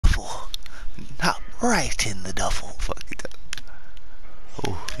Right in the duffel. Fuck it up.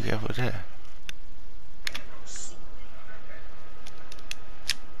 Oh, be careful with that.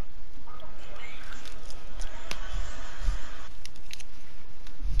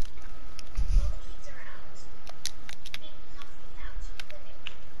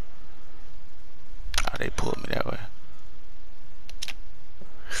 Oh, they pulled me that way.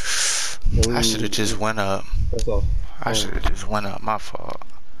 I should have just went up. That's all. I should have just went up. My fault.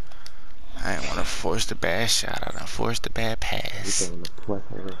 I didn't want to force the bad shot. I done forced the bad pass.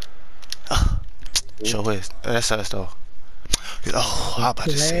 Show is. That's us though. Oh, I was about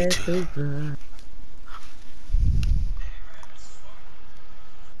to say too.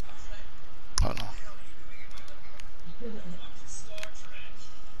 Hold on.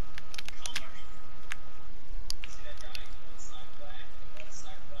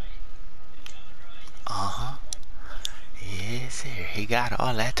 Uh-huh. Yes, sir. He got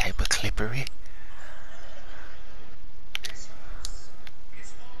all that type of clippery.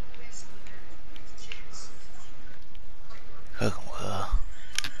 Cook him well.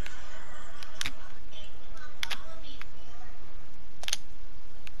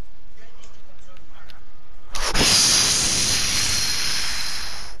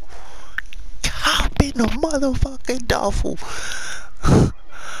 Hop in the motherfucking duffel.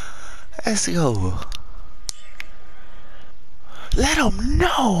 Let's go. Let him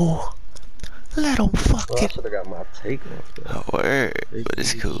know. Let him fucking. I should have got my take off though. Word. But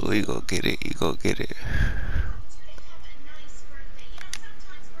it's cool. You go get it. You go get it.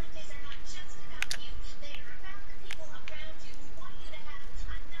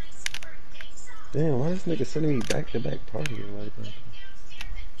 Damn, why this nigga sending me back-to-back parties like that?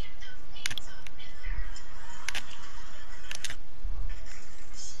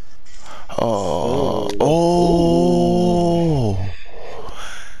 Oh.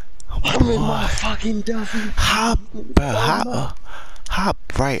 I'm in my fucking duffel. Hop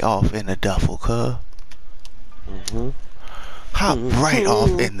right off in the duffel, cuz. Hop right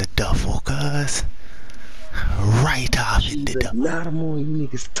off in the duffel, cuz. Right off in the duffel. Not a more you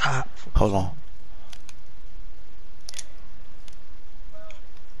niggas top. Hold on.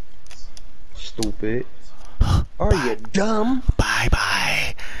 Stupid. Are you dumb? Bye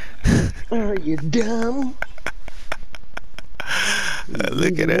bye. Are you dumb?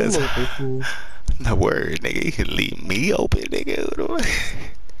 Look at us. The word, nigga. You can leave me open, nigga.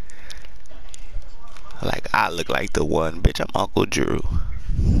 Like I look like the one, bitch. I'm Uncle Drew.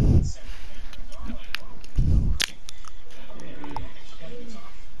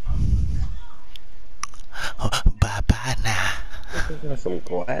 Bye bye now. I got some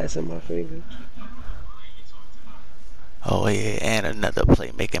glass in my finger. Oh yeah, and another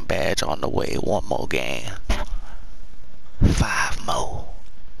playmaking badge on the way. One more game. 5 more.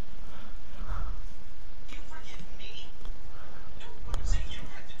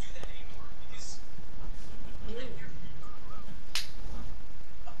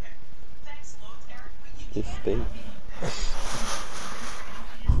 It stinks.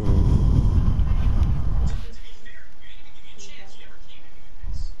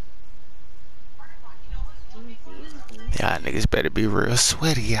 Y'all niggas better be real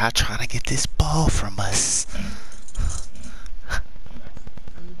sweaty. Y'all trying to get this ball from us.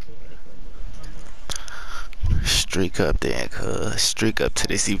 Streak up then, cuz. Streak up to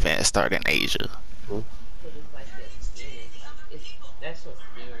this event start in Asia.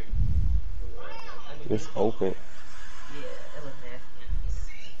 It's open.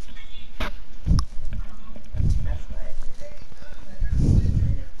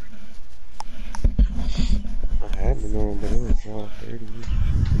 I had been on, but it was 12:30.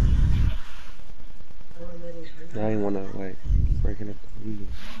 I didn't want to like breaking up the lead.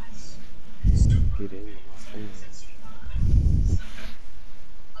 Get in with my friends.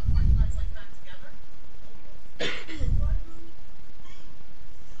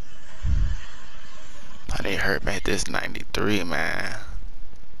 I need hurt me at this 93, man.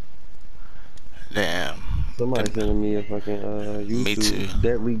 Damn. Somebody sending me a fucking YouTube. Me too.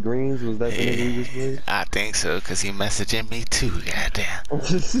 Deadly Greens, was that the nigga we just played? I think so, cause he messaging me too. Goddamn.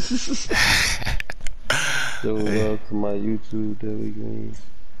 So love to my YouTube Deadly Greens.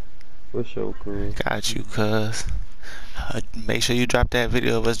 What's your crew? Got you, cuz. Make sure you drop that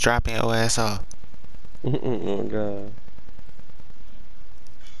video of us dropping your ass off. Oh god.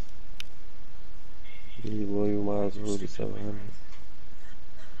 You loyal miles of to 700.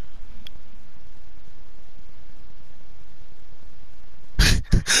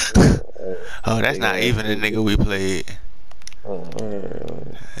 Oh, that's not even the nigga we played.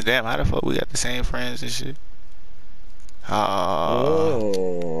 Alright. Damn, how the fuck we got the same friends and shit? Oh.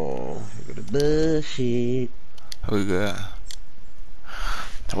 Look at the good shit. We good.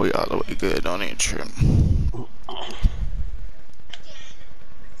 We all the way good. Don't even trip.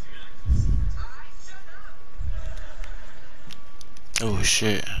 Oh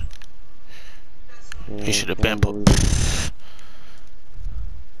shit. He should have been put.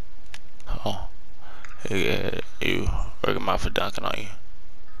 Oh. Yeah, you working out for dunking on you.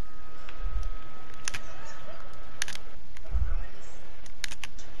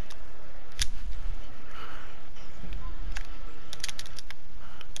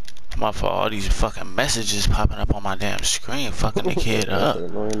 My fault, all these fucking messages popping up on my damn screen, fucking the kid up.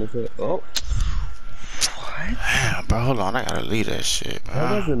 Oh. What? Damn, bro, hold on, I gotta leave that shit, bro.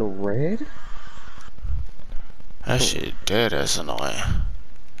 That wasn't red? That shit dead, that's annoying.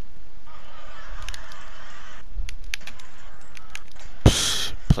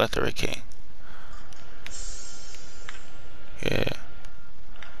 Psst, plethora king. Yeah.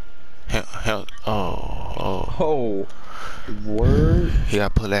 Hell, Oh. Word? He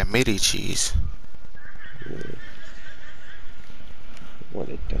gotta pull that midi cheese. Yeah. What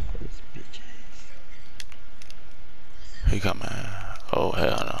a duck on this bitch ass. He coming. Oh,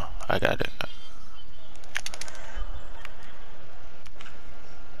 hell no. I got it.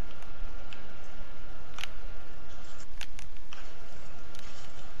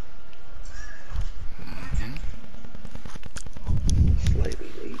 Slightly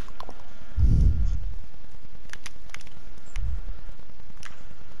late.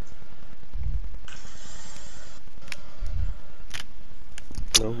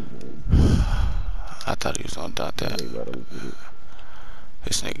 No. I thought he was gonna dunk that. They let him get it.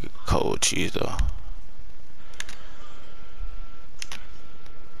 This nigga cold cheese though.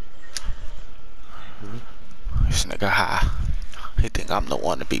 This nigga high. He think I'm the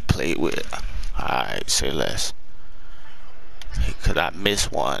one to be played with. Alright, say less. Cause I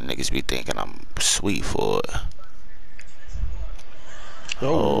miss one, niggas be thinking I'm sweet for it.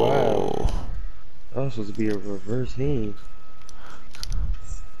 Oh, wow. That was supposed to be a reverse hand.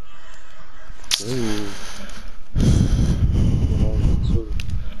 Ooh.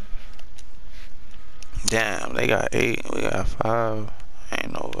 Damn, they got 8, we got 5.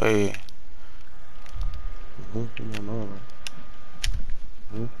 Ain't no way.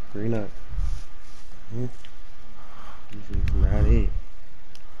 Green up. This is not it.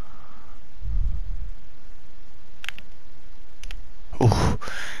 Ooh,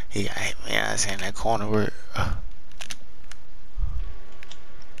 he got hit me ass in that corner where.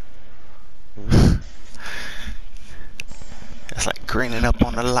 That's like greening up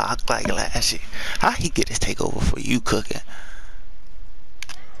on the lock like last year. How he get his takeover for you cooking?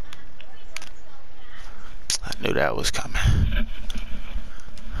 I knew that was coming.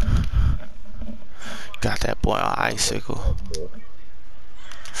 Got that boy on icicle.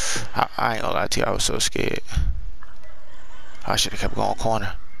 I ain't gonna lie to you, I was so scared. I should have kept going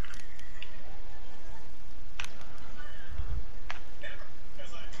corner.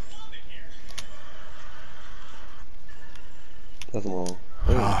 That's long.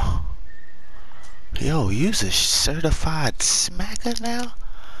 Oh. Yo, you's a certified smacker now?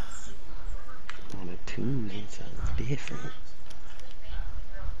 On the twos, it sounds different.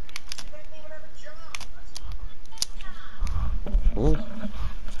 On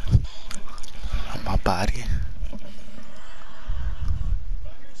my body.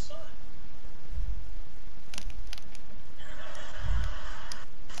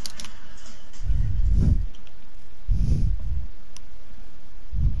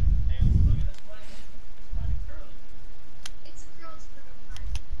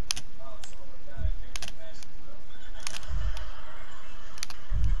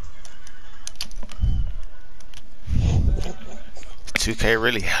 K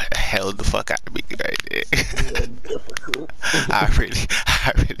really held the fuck out of me right there. I really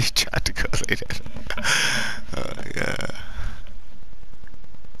tried to go like that. Oh yeah.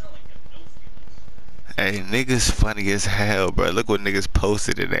 Hey, niggas funny as hell, bro. Look what niggas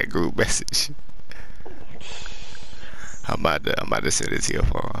posted in that group message. I'm about to send it to your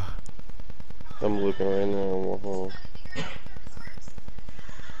phone. I'm looking right now on my phone.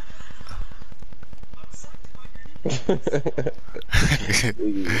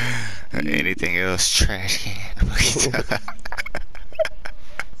 Anything else, trash can.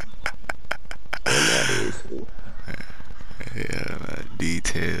 Yeah,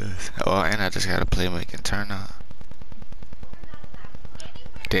 details. Oh, and I just got a playmaking turn on.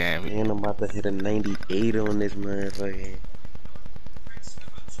 Damn. And I'm about to hit a 98 on this motherfucker.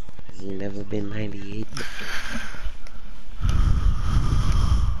 He never been 98 before.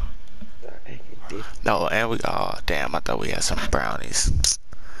 No, and we, oh damn, I thought we had some brownies.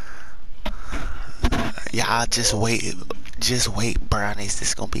 Y'all just wait. Just wait, brownies.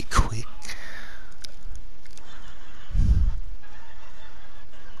 This gonna be quick.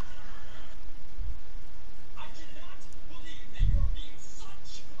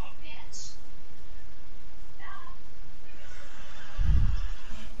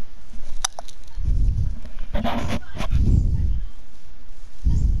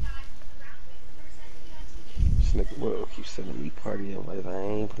 This nigga Will keep sending me partying like I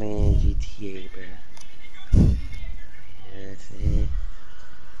ain't playing GTA, bro. Yeah, that's it.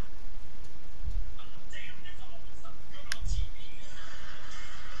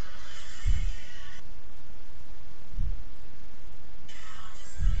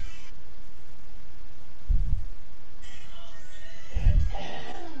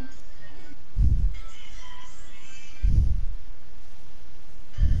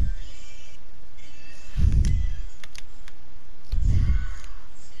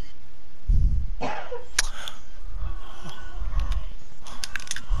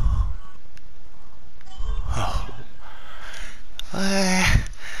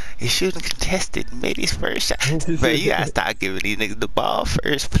 You shouldn't contested. Made his first shot. Bro, you gotta start giving these niggas the ball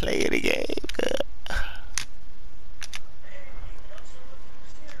first play of the game.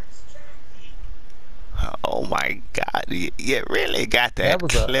 Oh my god. You really got that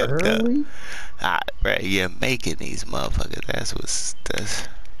was clipped up. early? Bro, you're making these motherfuckers. That's.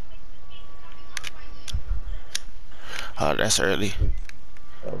 Oh, that's early.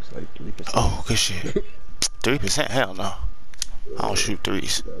 That was like 3%. Oh, good shit. 3%? Hell no. I don't shoot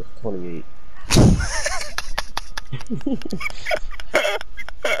threes. That was 28.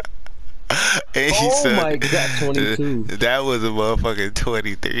 And he Oh said, my god, 22. That was a motherfucking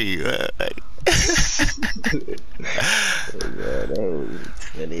 23. Like, Oh god, that was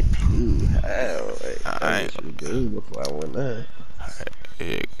 22. How? I ain't should do before I went there. There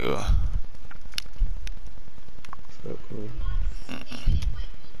you go. So cool.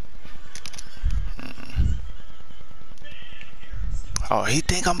 Oh, he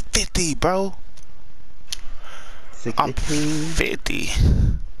think I'm 50, bro. 62. I'm 50.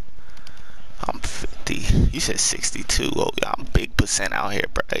 I'm 50. You said 62. Oh, yeah, I'm big percent out here,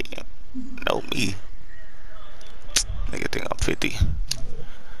 bro. You know me. Nigga think I'm 50.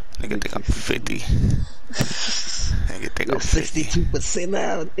 Nigga think I'm 50. Nigga think I'm 50. 62%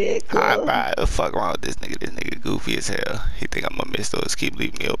 out there, Alright, the fuck wrong with this nigga? This nigga goofy as hell. He think I'm gonna miss those. Keep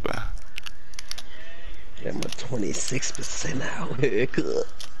leaving me open. I'm a 26% out here, cuz.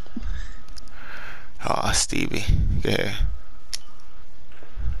 Oh, Stevie. Yeah.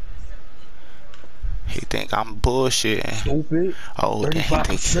 He think I'm bullshitting. Stupid. Oh,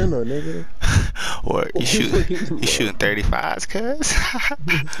 35%, nigga. Or you shooting 35s, cuz?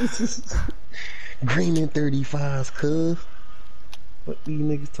 Green and 35s, cuz. What these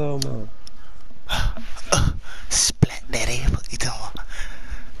niggas talking about? Splat daddy. What you talking about?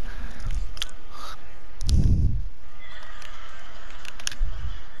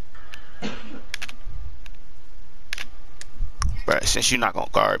 Bruh, since you're not gonna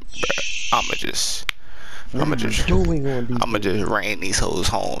guard me, bruh, I'ma just rain these hoes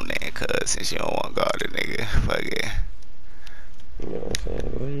home then, cuz since you don't wanna guard a nigga. Fuck it. You know what I'm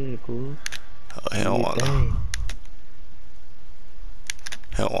saying? Go ahead, cool. Oh, he don't wanna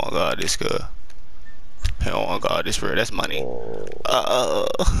guard this, cuz. He don't wanna guard this, bro. That's money.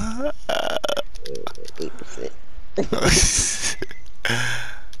 8%.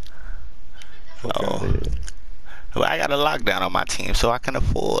 Oh. Well, I got a lockdown on my team, so I can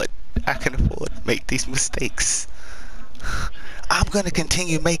afford to make these mistakes. I'm gonna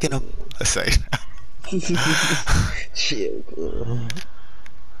continue making them. Let's say. Shit, cool.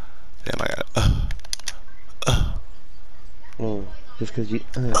 Damn, I got. Just cause you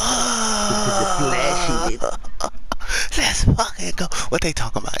flashy it. Let's fucking go. What they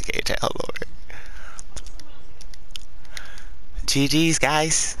talking about, KJ? Oh Lord. GG's,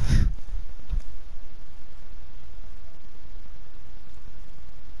 guys.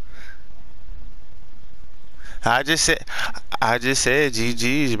 I just said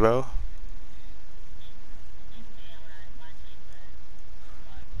GG's, bro.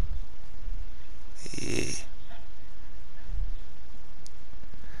 Yeah.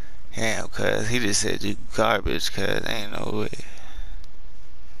 Damn, cuz he just said you garbage, cuz ain't no way.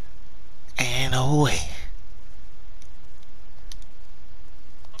 Ain't no way.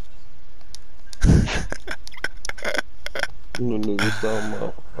 You know what talking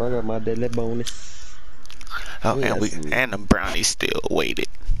about. I got my daily bonus. Oh, and the brownies still waited.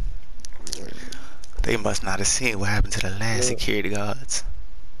 They must not have seen what happened to the last security guards.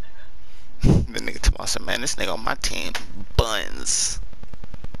 The nigga told me, man, this nigga on my team buns.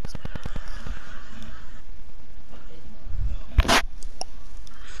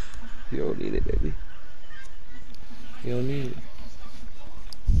 need it, baby. You don't need it.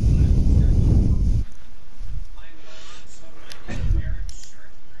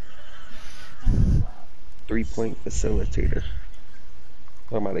 3-point facilitator.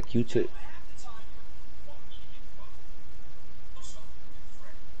 Talking about a Q-tip.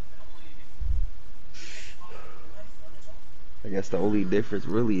 I guess the only difference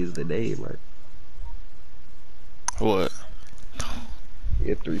really is the name, like. What?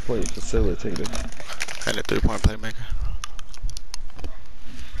 Yeah, 3-point facilitator. And a 3-point playmaker.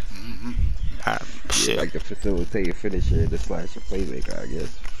 Yeah, Shit. like the facilitator, finisher, the slasher, playmaker, I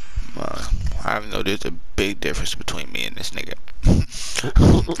guess. I know there's a big difference between me and this nigga.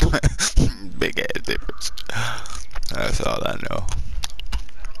 Big ass difference. That's all I know.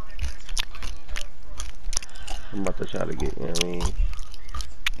 I'm about to try to get, you know what I mean?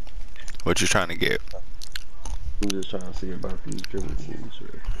 What you trying to get? I'm just trying to see about these dribble moves real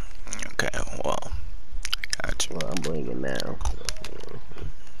quick. Okay, well, I got you. Well, I'm bringing now.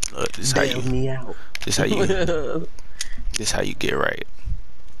 Look, Bail me out. This how you get right.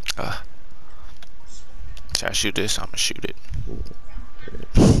 Should I shoot this? I'ma shoot it.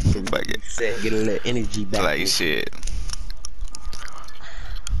 Fuck it. Get a little energy back. Like shit.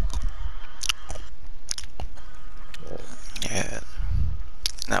 Yeah.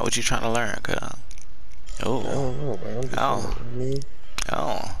 Now what you trying to learn? I don't know, man. I'm just trying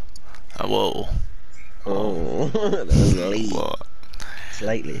to, Whoa. Oh, that was late. Whoa.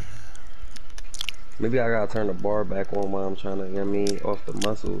 Slightly. Maybe I gotta turn the bar back on while I'm trying to, you know what I mean, off the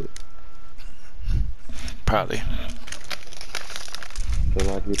muscle. Probably. Till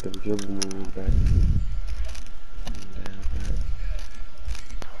I get them dribble moves back.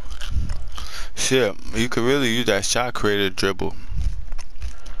 Shit, you could really use that shot creator dribble.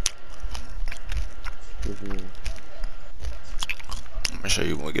 I'm gonna show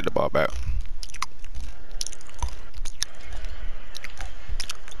you when we get the ball back.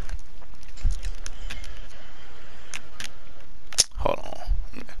 Hold on.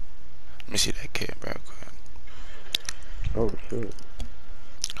 Let me see that kid real quick. Oh shit.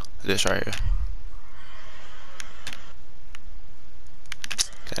 This right here.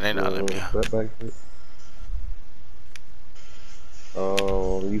 That ain't not letting me.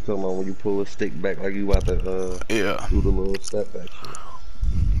 Oh, you talking about when you pull a stick back like you about to Yeah. do the little step back shit.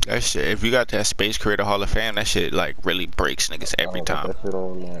 That shit, if you got that Space Creator Hall of Fame, that shit like really breaks niggas every time. That shit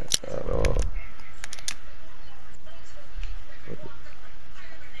on that at all.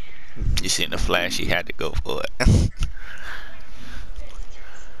 You seen the flash, he had to go for it.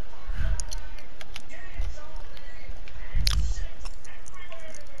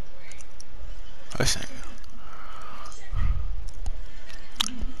 Listen.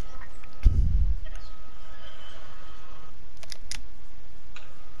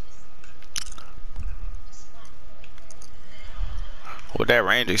 With that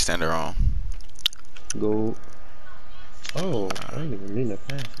range extender on. Go. Oh, I didn't even mean to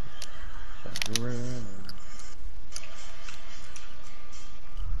pass it.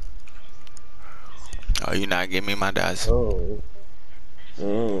 Oh, you not giving me my dice. Oh.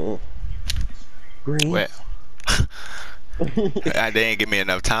 Green. Well, they didn't give me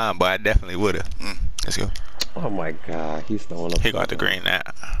enough time, but I definitely would have. Let's go. Oh my god, he's throwing up. He got the green now.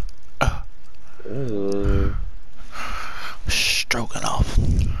 Stroking off.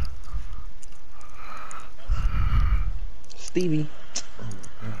 Stevie.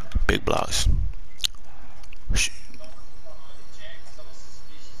 Big blocks.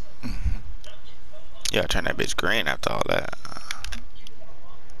 Yeah, turn that bitch green after all that.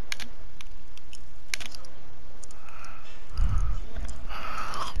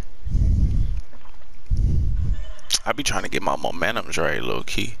 I be trying to get my momentums right, low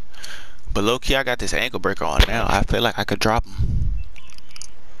key. But low key, I got this ankle breaker on now. I feel like I could drop him.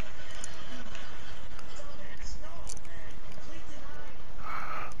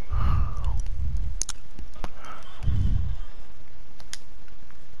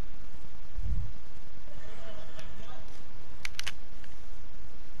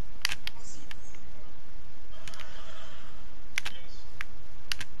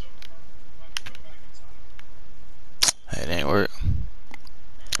 It ain't work.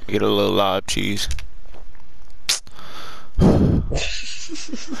 Get a little lob cheese. At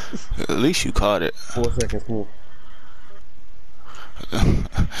least you caught it. 4 seconds more.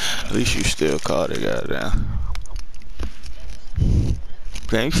 At least you still caught it, goddamn.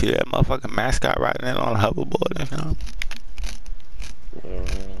 Can you see that motherfucking mascot riding in on a hoverboard and shit?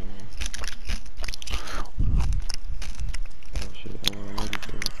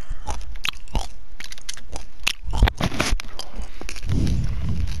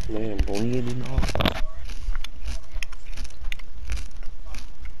 Man, boy. we ain't even off.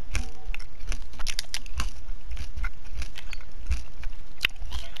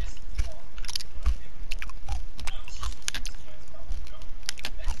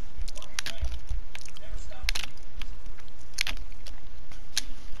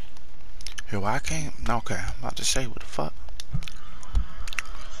 Yo, I can't. Okay, I'm about to say what the fuck.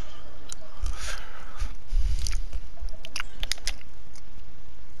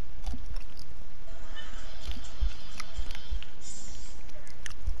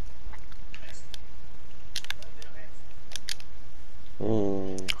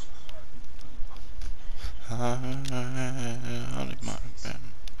 Oh, yeah.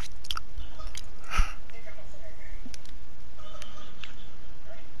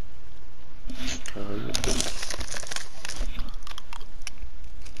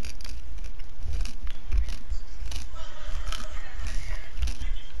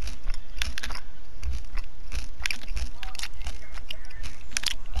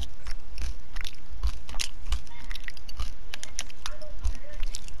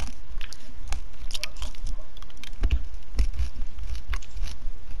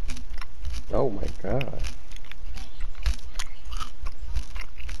 Oh my god.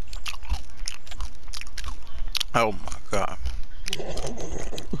 Oh my god.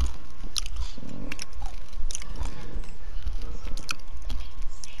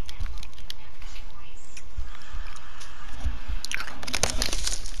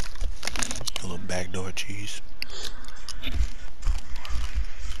 A little backdoor cheese.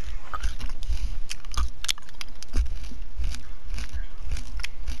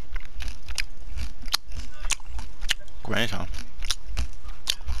 Great, huh?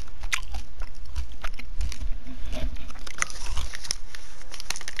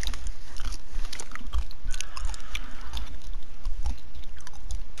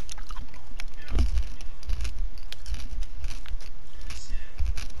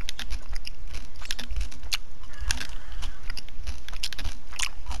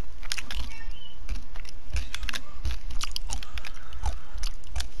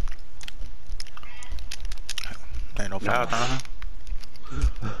 Ain't no foul, Nah. huh?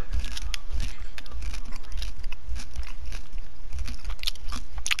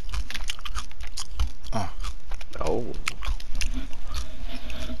 Oh.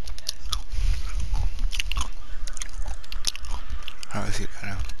 Alright, see that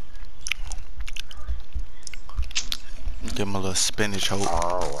now. Give him a little spinach hope.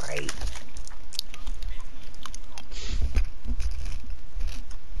 Alright.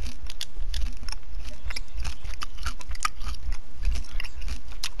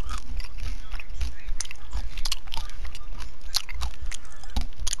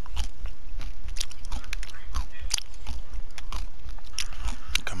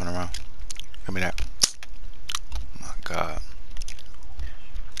 Coming around. Give me that. Oh my god.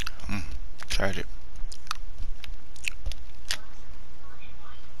 Tragic.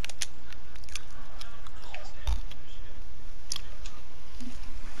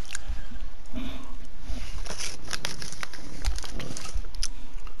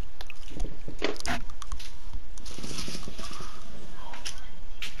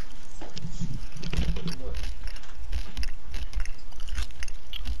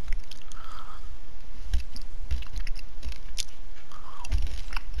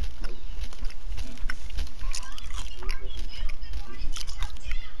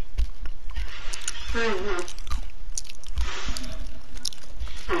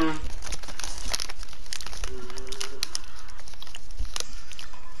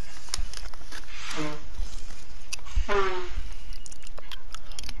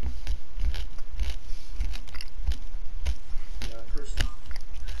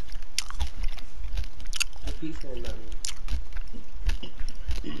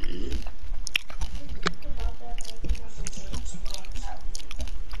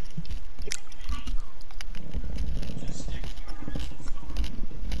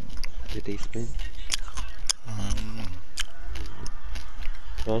 Did they spin?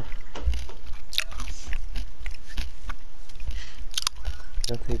 Huh?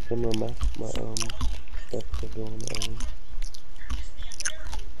 I'll take some of my stuff to go in the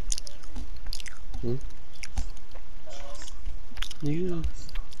oven. You.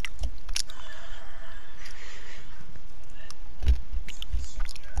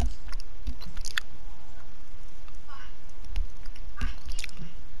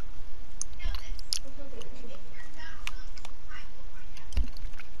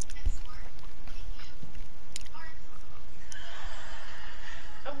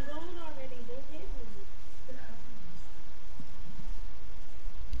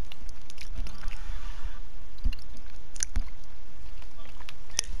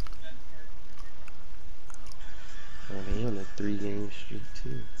 Me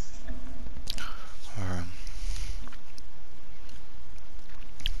too.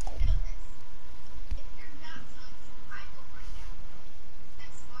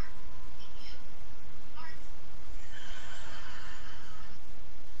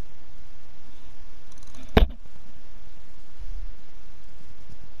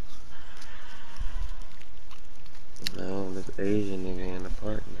 No, this Asian nigga in the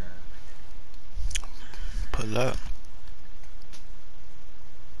park now. Pull up.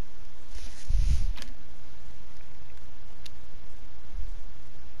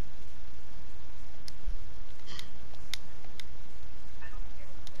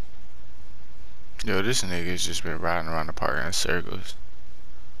 Yo, this nigga's just been riding around the park in circles.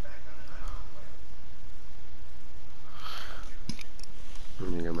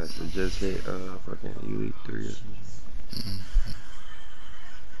 Nigga must have just hit fucking Elite 3 or something.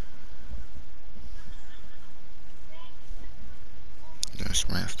 I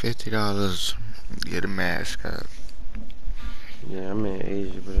spent $50. Get a mask up. Yeah, I'm in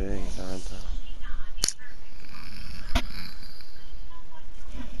Asia, but it ain't downtown.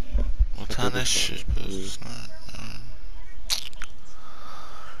 What I time think that it's shit starting at supposed to 3. start?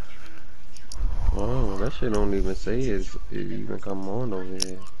 Oh, that shit don't even say it even come on over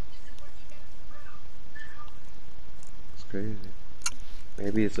here. It's crazy.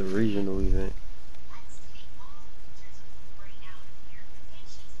 Maybe it's a regional event.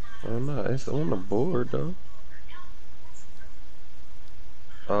 Oh no, it's on the board though.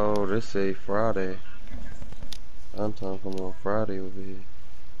 Oh, this say Friday. Downtown come on Friday over here.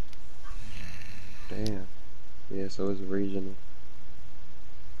 Damn. Yeah, so it's regional.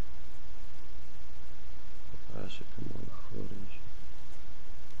 I should come on before this shit.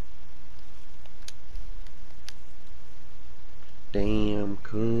 Damn,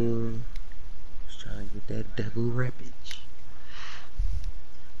 cool. Just trying to get that double rappage.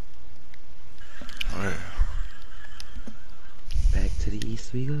 Alright. Back to the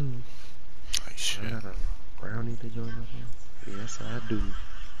east we go. Like shit. I got a brownie to join up on. Yes, I do.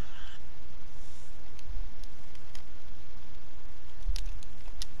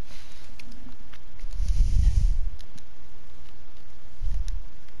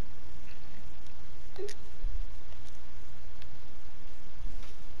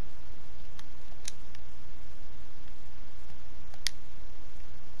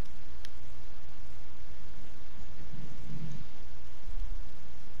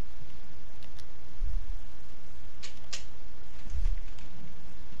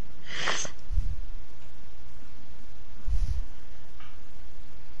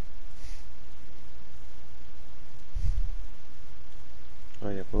 Oh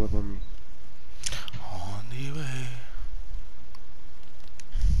yeah, pull up on me. On the way.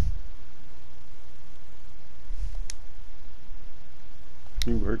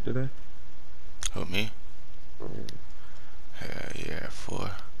 You work today? Who, me? Oh, yeah. Hell yeah,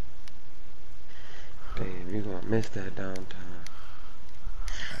 4. Damn, you gonna miss that downtown.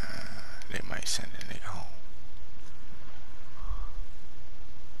 They might send a nigga home.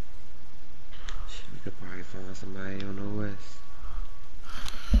 Shit, we could probably find somebody on the west.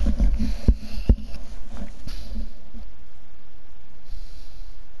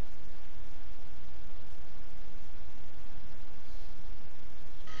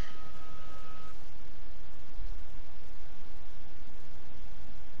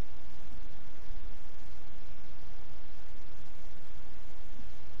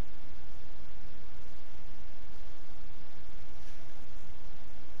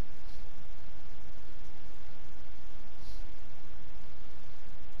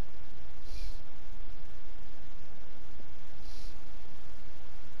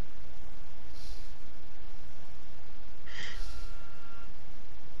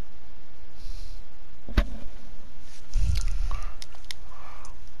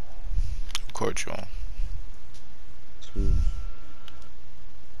 Court you on. Sweet.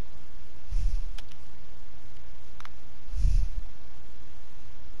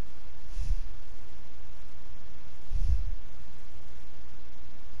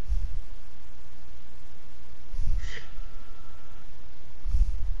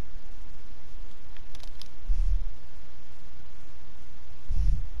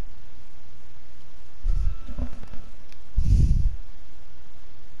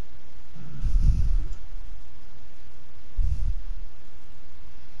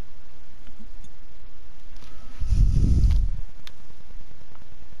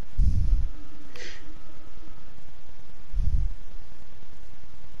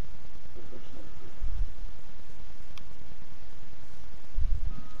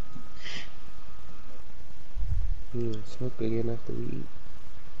 Smoke again after we eat.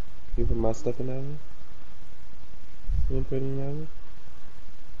 You put my stuff in that one? You didn't put it in that one?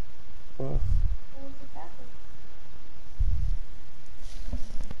 Wow.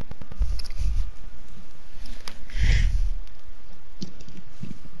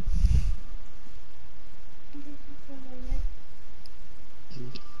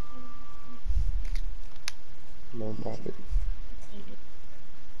 No profit.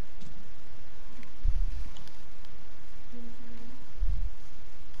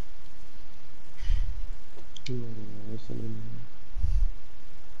 You know what's in there.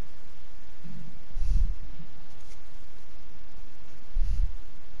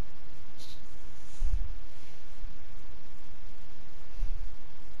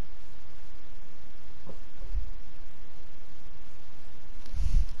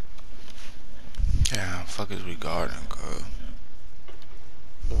 Yeah, fuck is we guarding, cuz?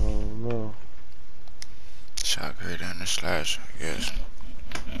 Oh no. Shot greater than the slash, I guess.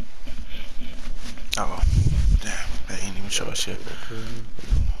 Oh, damn, that ain't even show shit.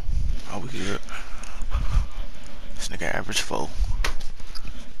 Oh, we good. This nigga average 4.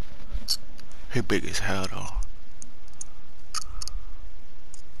 He big as hell though.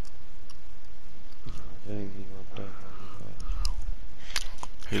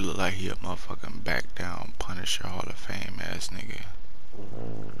 He look like he a motherfucking back down Punisher Hall of Fame ass nigga.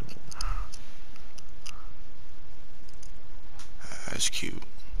 That's cute.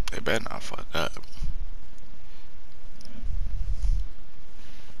 They better not fuck up.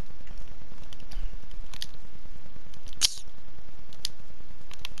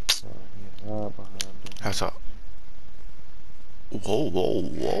 That's all. Whoa, whoa,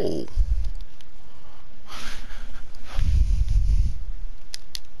 whoa.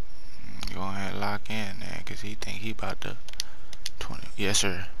 Go ahead and lock in there, cause he think he about to 20. Yes,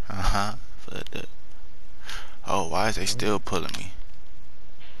 sir. For the. Oh, why is they still pulling me?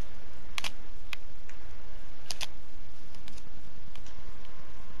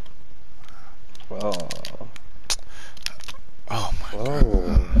 Oh. Oh my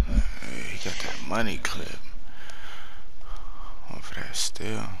god. He got that money clip. Went for that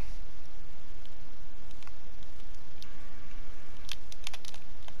still.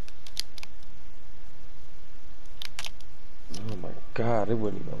 Oh my god, it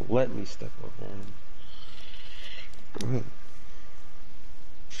wouldn't even let me step over him. Get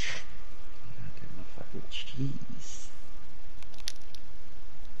my fucking cheese.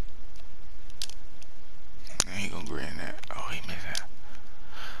 He gonna grin that. Oh, he missed that.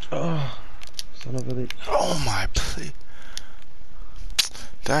 Oh, son of a bitch. Oh my play.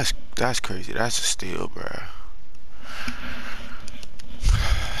 That's crazy. That's a steal, bro.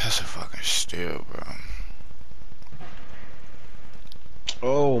 That's a fucking steal, bro.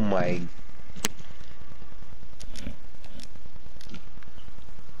 Oh my.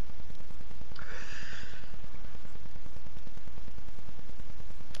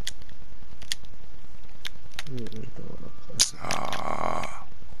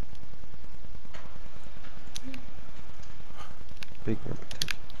 Big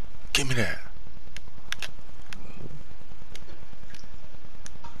repetition. Give me that.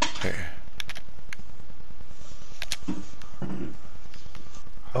 Here.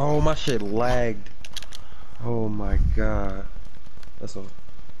 Oh, my shit lagged. Oh my god. That's a.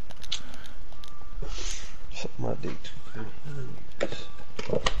 Suck my dick too.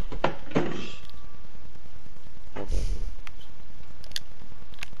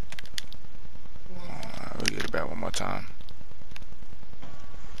 We get it back one more time.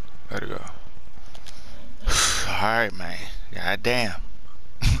 Let it go. Alright, man. God damn.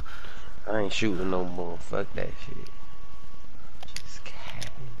 I ain't shooting no more. Fuck that shit. Just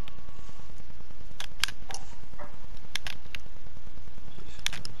capping.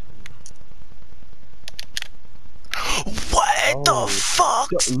 What the fuck?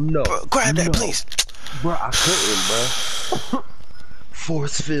 No. Bro, grab that, please. Bro, I couldn't, bro.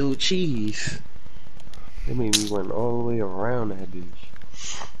 Force filled cheese. That made me run all the way around that bitch.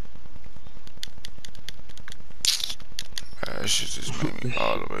 That shit just made me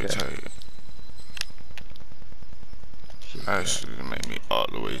all the way tight. That shit just made me all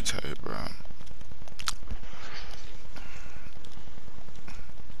the way tight, bro.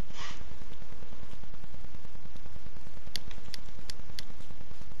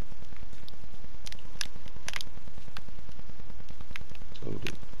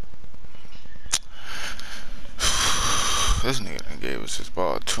 This nigga done gave us his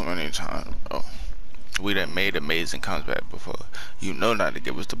ball too many times, bro. We done made amazing comeback before. You know not to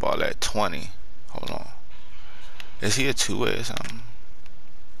give us the ball at 20. Hold on. Is he a two-way or something?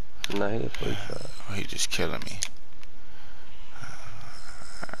 Nah, he a 45. Oh, he just killing me.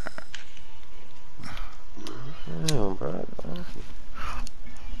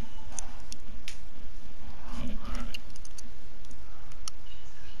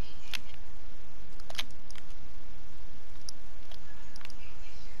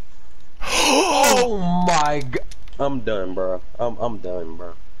 Oh my god. I'm done, bro. I'm done,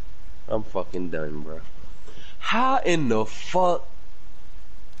 bro. I'm fucking done, bro. How in the fuck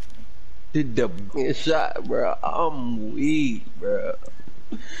did the get shot, bro? I'm weak, bro.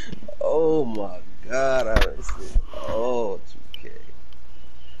 Oh my god, I done seen oh 2K.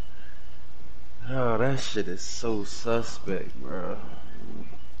 Oh, that shit is so suspect, bro.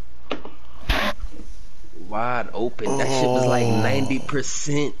 Wide open. That shit was like Oh.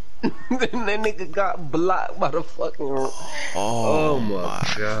 90%. And that nigga got blocked by the fucking. Oh Oh my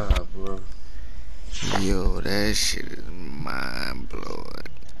my. god, bro. Yo, that shit is mind blowing.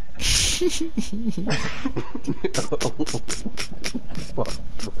 Fuck.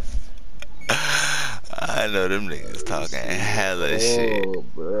 I know them niggas talking hella shit. Oh,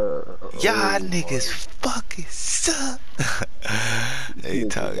 bro. Y'all Oh niggas my. fucking suck. This They nigga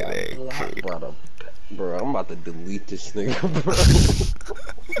talking got that blocked crazy. by the. Bro, I'm about to delete this nigga, bro.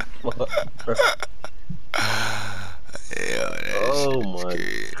 Fuck, bro. Yo, that shit Oh is my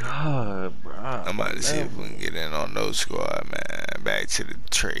crazy. god, bro. I'm about to see if we Never. can get in on those squad, man. Back to the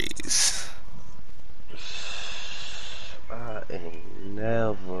trades. I ain't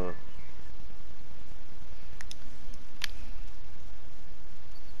never.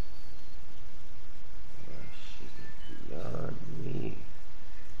 That shit is beyond me.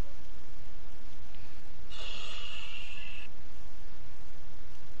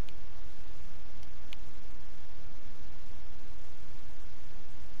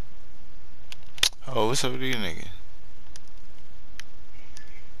 Oh, what's up with these niggas?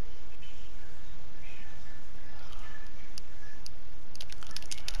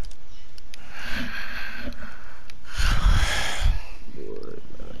 Boy,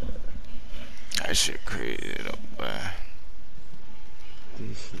 That shit crazy though, boy.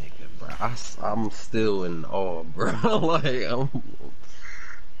 this nigga, bro. I'm still in awe, bro. Like, I'm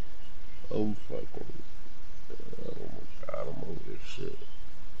fucking. Oh my god, I'm over this shit.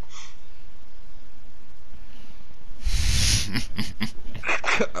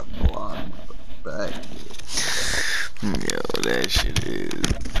 Got blocked back. Yo, that shit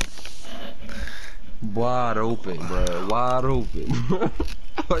is. Wide open, bro. Wide open.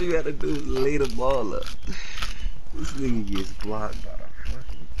 All you gotta do is lay the ball up. This nigga gets blocked by the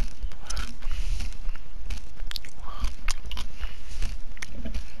fucking.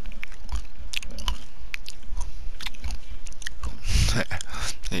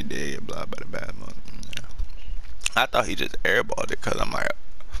 He did get blocked by the bad mother. Yeah. I thought he just airballed it because I'm like,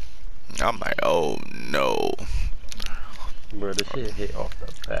 oh no. Bro, the shit hit off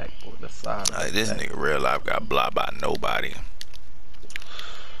the back or the side of the Like, this back. nigga real life got blocked by nobody.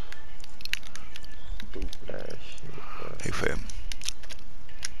 Stupid ass shit, bro. He feel me?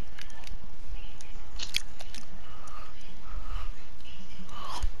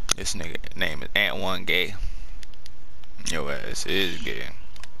 This nigga name is Ant1 Gay. Yo ass is gay.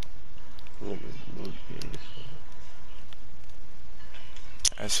 Niggas look gay as fuck.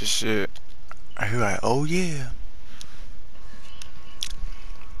 That's his shit. He like, oh yeah.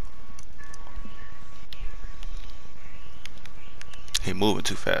 He moving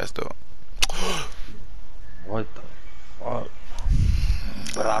too fast though. What the fuck?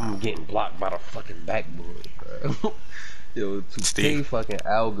 But I'm getting blocked by the fucking backboard, bro. Yo, Steve. 2K fucking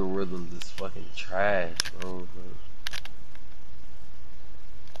algorithms is fucking trash, bro.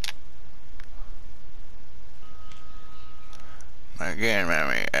 Like, Again,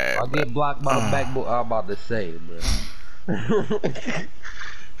 man, if I but get blocked by the backboard, I'm about to say, bro.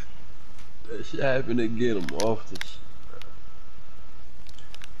 That shit happened again. I'm off this shit.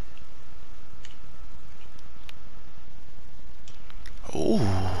 ooh.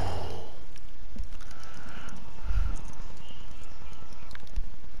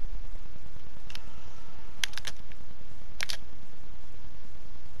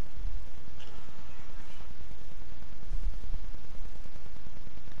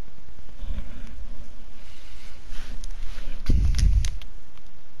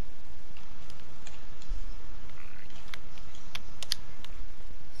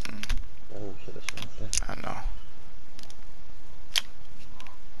 Oh, shit, that's right there. I know.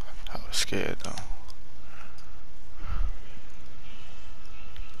 I was scared though.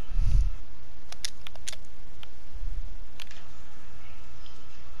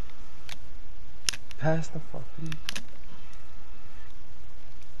 Pass the fucking.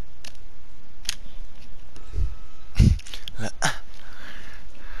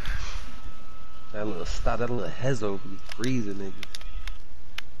 That little stop, that little Hezo be freezing niggas.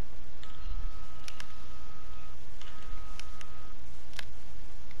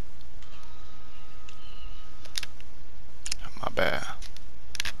 My bad.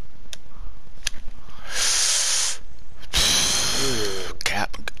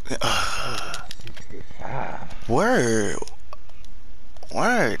 Word.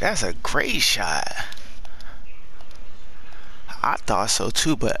 Word. That's a great shot. I thought so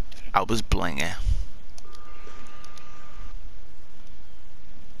too, but I was blinging.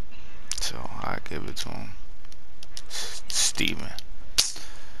 So I give it to him. Steven.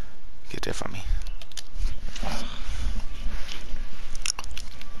 Get that from me.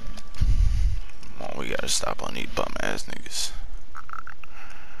 Come on, we gotta stop on these bum ass niggas.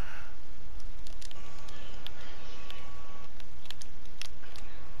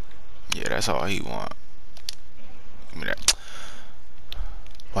 Yeah, that's all he want. Give me that.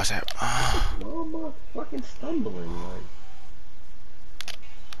 Watch that. Why am I fucking stumbling? Like,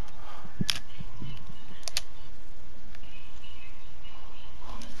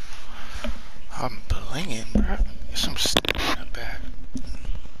 I'm blinging, bro. Some step in the back.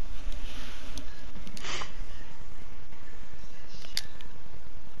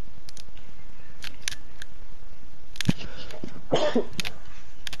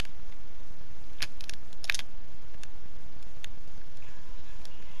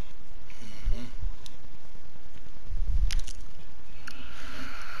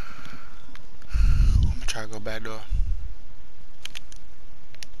 I'm gonna try to go back door.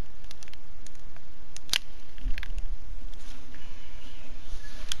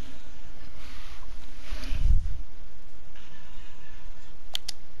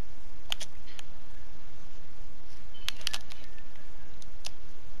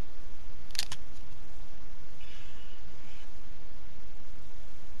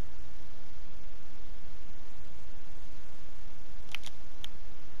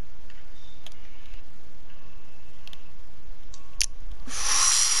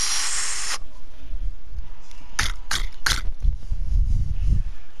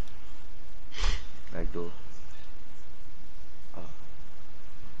 back door.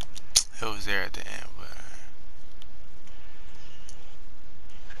 It was there at the end, but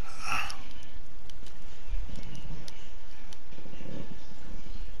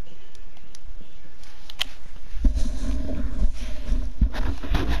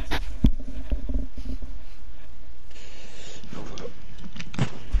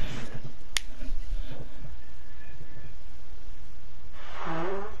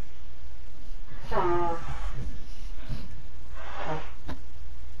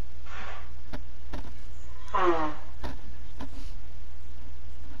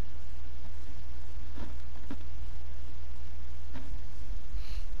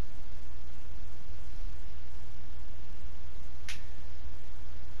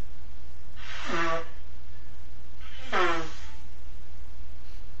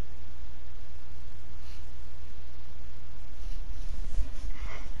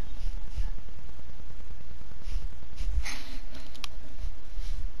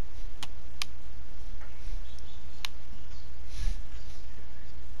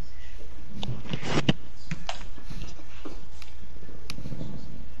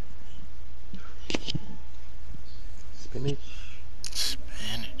Spinach.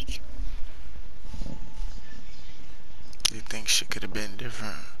 Spanish. You think shit could have been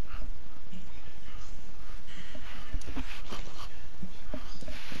different?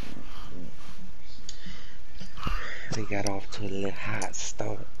 They got off to a little hot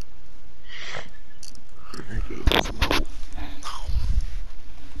start. I gave it some hope.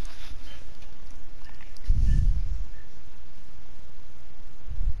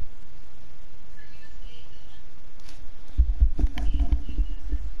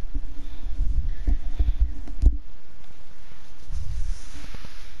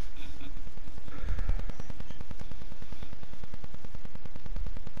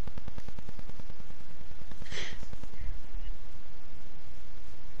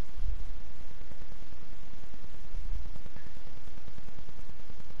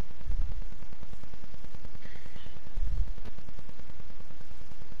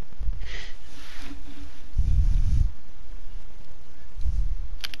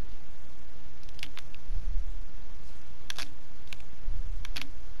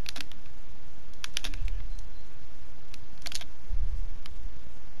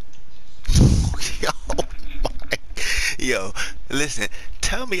 Yo, my, yo, listen.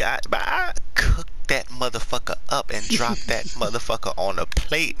 Tell me, I cooked that motherfucker up and dropped that motherfucker on a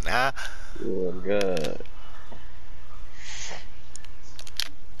plate, nah. Oh god.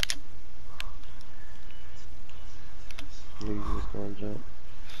 Niggas just gonna jump.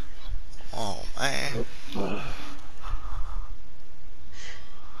 Oh man.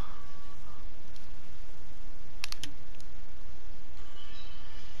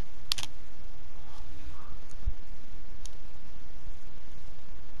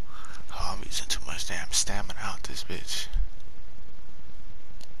 Oh, I'm using too much much damn stamina out this bitch.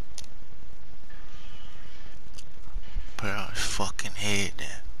 Put it on his fucking head then.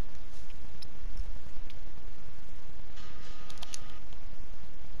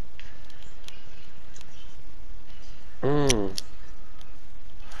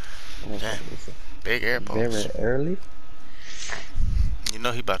 Damn. Big airports. Very early. You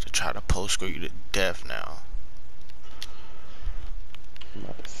know he about to try to post score you to death now. I'm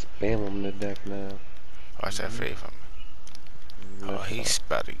about to spam him to death now. Watch that fade from me. Oh, he's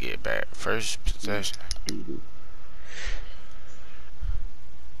about to get back. First possession.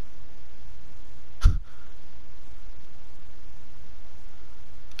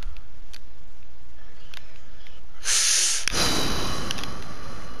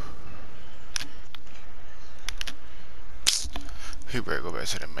 He better go back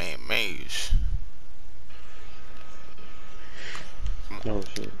to the main menus. Oh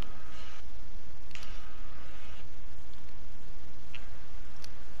shit.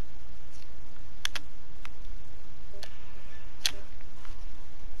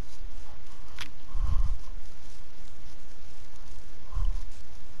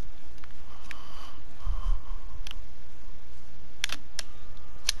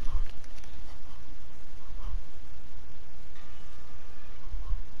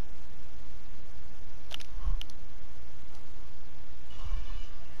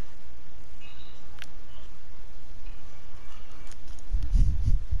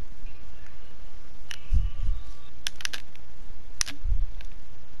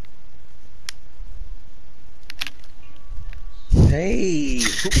 Hey!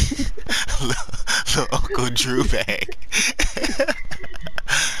 Little Uncle Drew bag.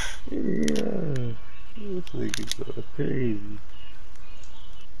 Yeah. This nigga's so crazy.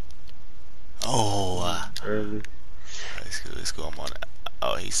 Oh, Early. let's go. I'm on it.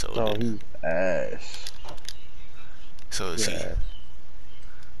 Oh, he sold Oh, it. he's ass. So is he. Yeah.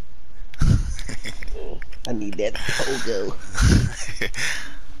 I need that pogo.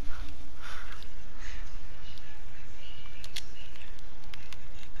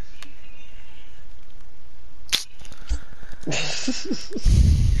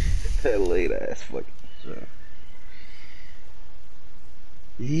 That late ass fucking shit.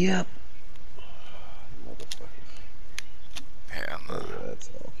 Yep. Motherfuckers. Hell no. Oh, yeah, that's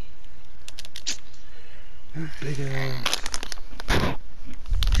all. Big ass.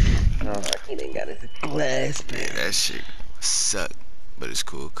 No, he didn't got his glass Yeah, back. that shit suck. But it's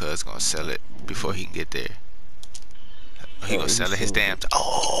cool, cuz gonna sell it before he can get there. He gonna sell it his damn.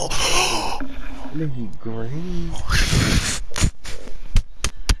 Oh! And then he green.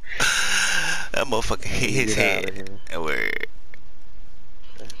 That motherfucker hit his head. And we're.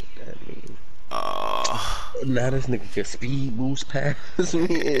 That's what that means. Now this nigga can speed boost past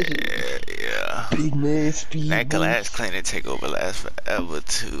me. Yeah. Big man speed That boost. glass cleaning takeover lasts forever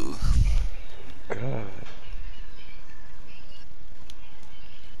too. God.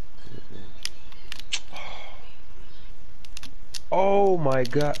 Oh my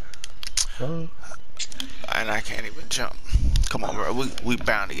god. Huh? And I can't even jump. Come on, bro. We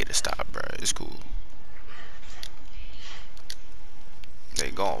bound to get a stop, bro. It's cool.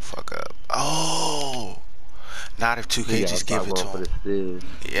 They gon' fuck up. Oh! Not if 2K just give it to him.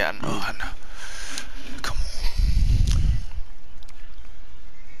 Yeah, I know. Come on.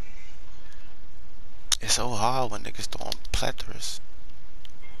 It's so hard when niggas throwing plethoras.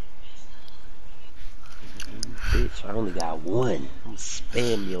 Bitch, I only got one. I'm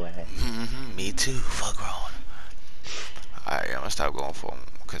spam your ass. Me too. Fuck wrong. Alright, I'm gonna stop going for him.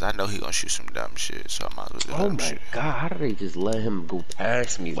 Cause I know he gonna shoot some dumb shit. So I might as well just let him shoot. Oh my god, how did they just let him go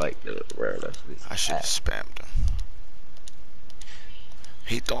past me like that, bro? I should have spammed him.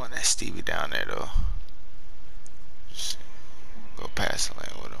 He throwing that Stevie down there though. Just go past the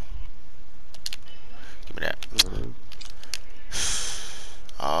lane with him. Give me that.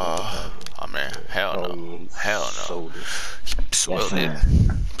 I'm there. Hell no. Hell no. Soiled it.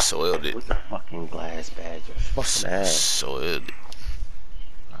 Soiled it. With the fucking glass badge. Fucking ass. Soiled it.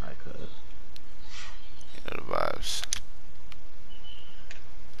 Alright, cuz. You know the vibes.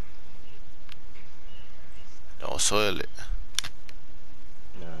 Don't soil it.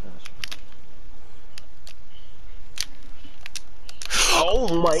 Nah, that's right. Oh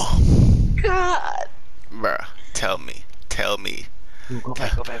my god! Bruh, tell me. Go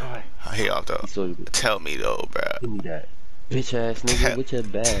back. He off though. Tell me though, bruh. Give me that. Bitch ass nigga with your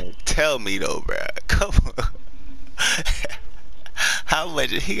bag. Tell me though, bruh. Come on. How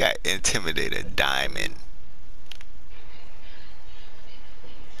much he got intimidated? Diamond.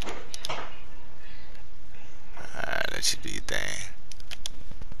 Alright, let you do your thing.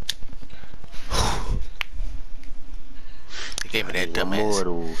 that one more dumbass. of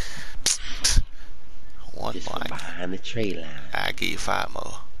those. One Just more. from behind the tray line. I give you 5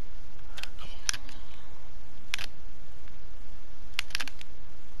 more.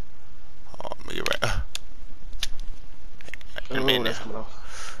 Oh, let me get right. In a Oh, minute. that's coming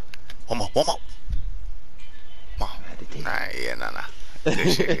off. One more. Come on. I had to take Nah, it. yeah, nah.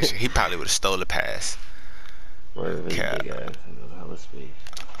 Good shit, good shit. He probably would have stole the pass. Whatever, his Cap. big ass. Hella space.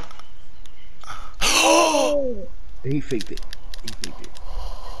 Oh! He faked it.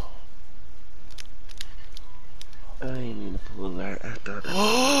 I ain't mean to pull that. I thought that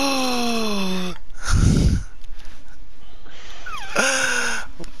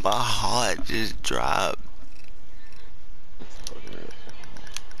My heart just dropped.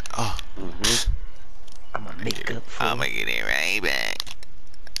 Oh. I'ma make up for I'ma it. get it right back.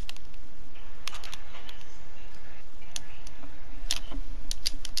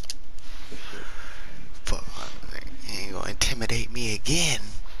 Fuck, you ain't gonna intimidate me again.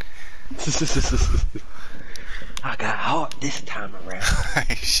 I got heart this time around.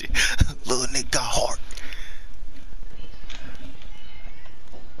 Shit. Little nigga got heart.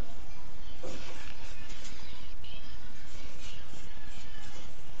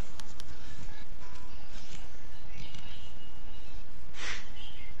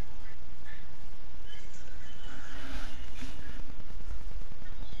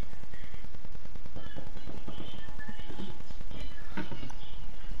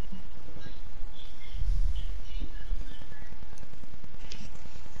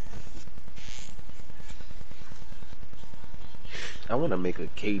 I wanna make a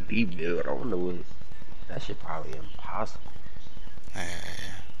KD build. I wonder what that shit probably impossible.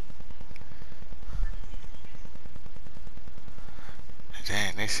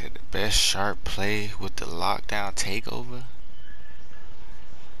 Damn, they said the best sharp play with the lockdown takeover.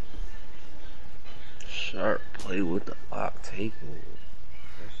 Sharp play with the lock takeover.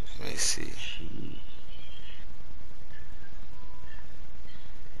 Let me see.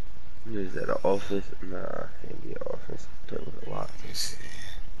 Is that an offense? Nah, can't be an offense play with a lock. Let me see.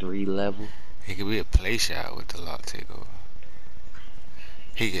 3 level. He could be a play shot with the lock takeover.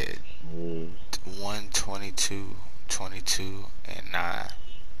 He get 122, 22, and 9.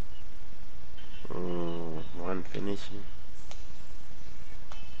 One finishing.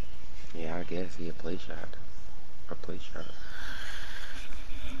 Yeah, I guess he a play shot. A play shot.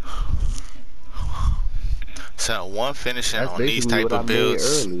 So one finishing That's on these basically type what I of made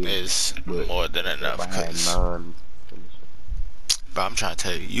builds earlier. is But more than enough. if I had Cause, non-finishing. but I'm trying to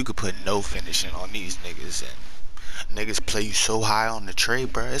tell you, you could put no finishing on these niggas, and niggas play you so high on the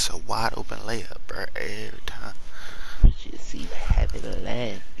trade, bro. It's a wide open layup, bro, every time. You should see having a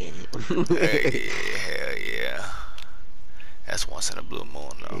laugh in it. Hey, hell yeah. That's once in a blue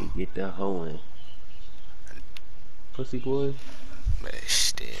moon, though. Hey, get the hoeing. Pussy boy. Man,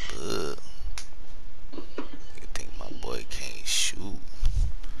 step up. You think my boy can't shoot?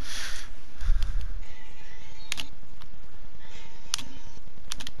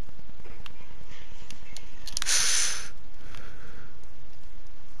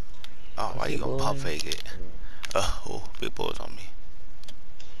 Oh, why you gonna pump fake it? Oh, big boys on me.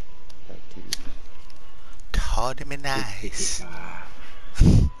 Talk to me nice.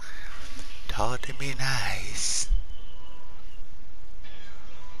 Talk to me nice.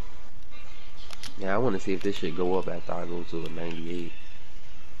 Yeah, I want to see if this shit go up after I go to a 98.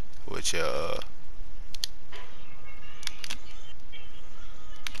 Which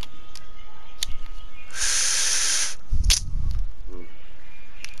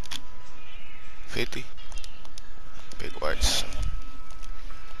 50? Big watch.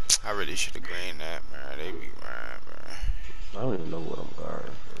 I really should have greened that, man. They be right, bro. I don't even know what I'm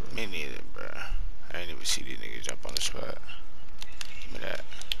guarding. Me neither, bro. I ain't even see these niggas jump on the spot. Give me that.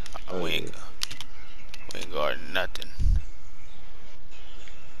 We ain't guarding nothing.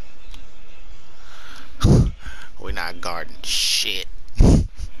 We not guarding shit.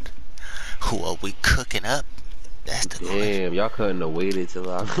 Who are we cooking up? That's the question. Damn, y'all couldn't have waited till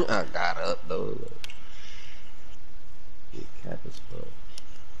I got up though. Get cap as fuck.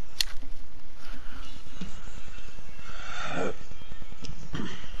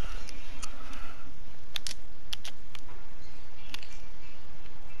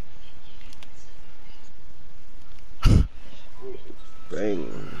 Bang.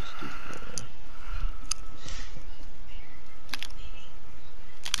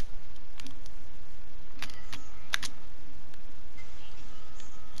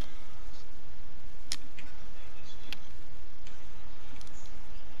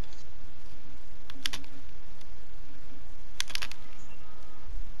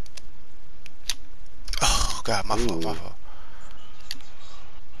 Oh God, my fault.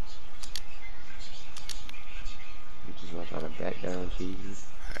 Back down cheese.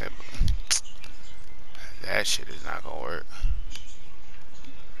 That shit is not gonna work.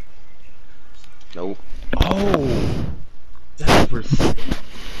 Nope. Oh, that's for sick.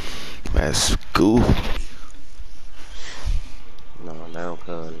 That's goofy. No, now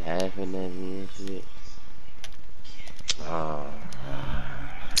cuz laughing at me and shit. Oh,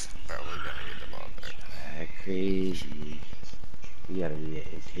 Bro, we're gonna get the ball back. that crazy. You gotta be an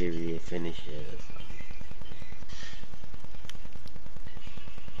interior finisher or something.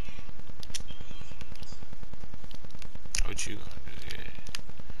 What you gonna do? Yeah.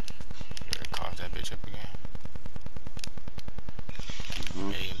 You better cough that bitch up again.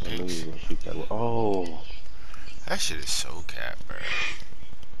 Million I knew you picks. were gonna shoot that. Oh, That shit is so cap, bro.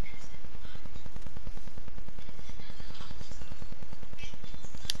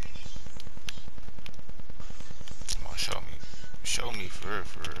 Come on, show me for real,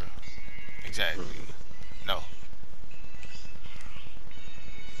 for real. Exactly. No.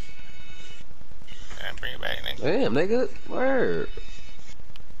 Man, bring it back, nigga. damn, nigga. Word.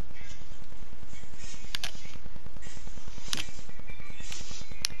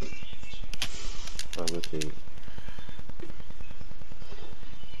 Oh, let's see.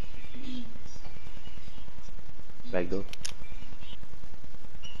 Back door.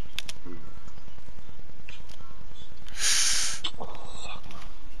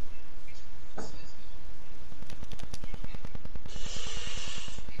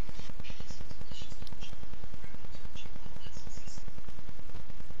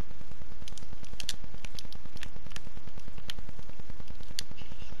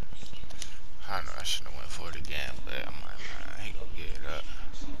 I know I should have went for it again, but I'm like, man, he gonna get it up.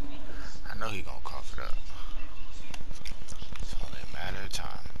 I know he gonna cough it up. It's only a matter of time.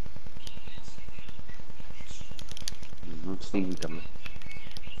 Stevie coming.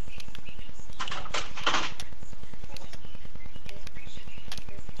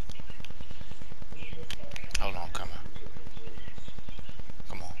 Hold on, I'm coming.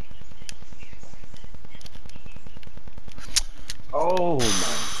 Come on. Oh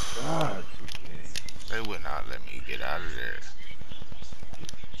my god. They would not let me get out of there.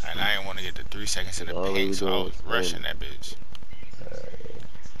 And I didn't want to get the 3 seconds in the All paint, we so I doing was is rushing that bitch.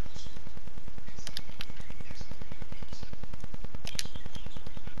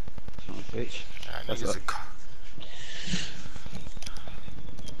 Bitch. That's Niggas up. a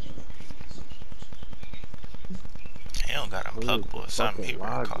he don't got Where's unpluggable the or something. He fucking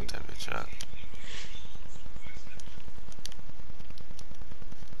really caught logic? that bitch up.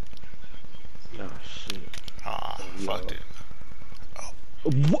 Oh shit. Fucked it. Oh,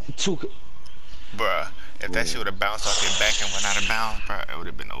 What took it? bruh. If that shit would have bounced off your back and went out of bounds, bruh, it would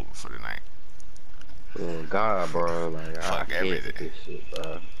have been over for the night. Oh God, bro. Like I Fuck can't with everything. this shit,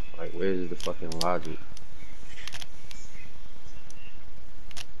 bro. Like where's the fucking logic?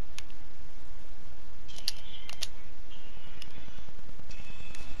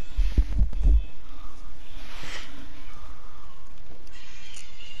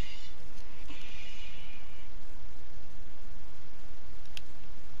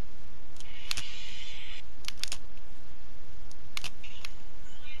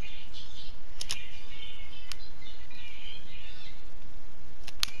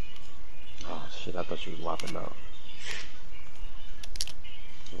 Oh shit, I thought she was whopping out.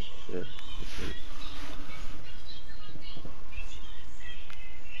 Oh shit.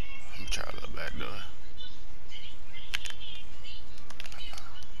 I'm trying to look back door.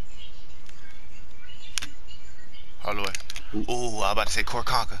 All the way. Ooh, I was about to say Core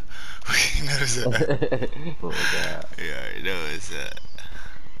Conquer. You notice that? Oh God. Yeah, you know it's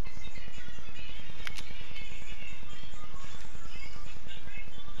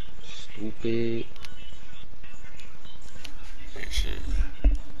Stupid. good shit.